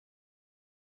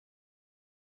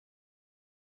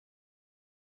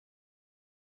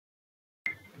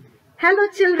Hello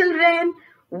children,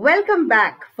 welcome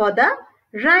back for the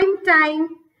rhyme time.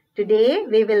 Today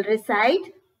we will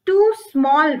recite two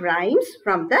small rhymes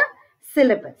from the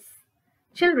syllabus.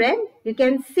 Children, you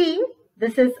can see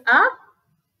this is a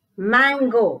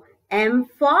mango. M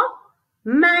for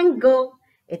mango.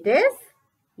 It is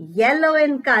yellow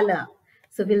in color.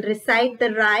 So we'll recite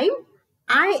the rhyme.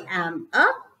 I am a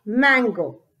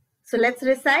mango. So let's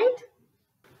recite.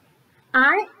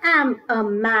 I am a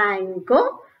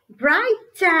mango,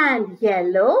 bright and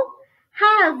yellow.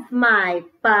 Have my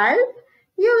pulp,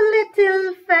 you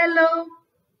little fellow.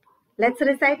 Let's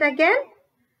recite again.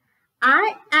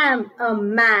 I am a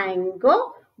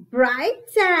mango,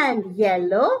 bright and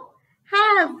yellow.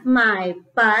 Have my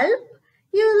pulp,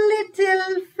 you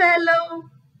little fellow.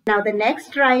 Now the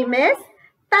next rhyme is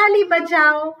Tali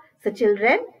Bajao. So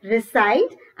children,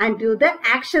 recite and do the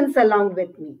actions along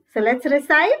with me. So let's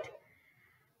recite.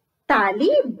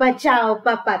 ताली बजाओ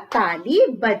पापा ताली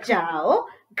बजाओ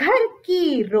घर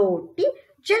की रोटी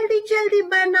जल्दी जल्दी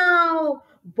बनाओ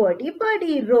बड़ी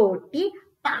बड़ी रोटी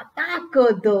पापा को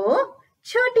दो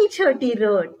छोटी छोटी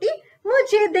रोटी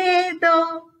मुझे दे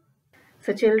दो.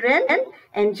 So children,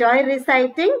 enjoy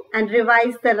reciting and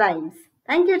revise the rhymes.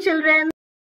 Thank you children.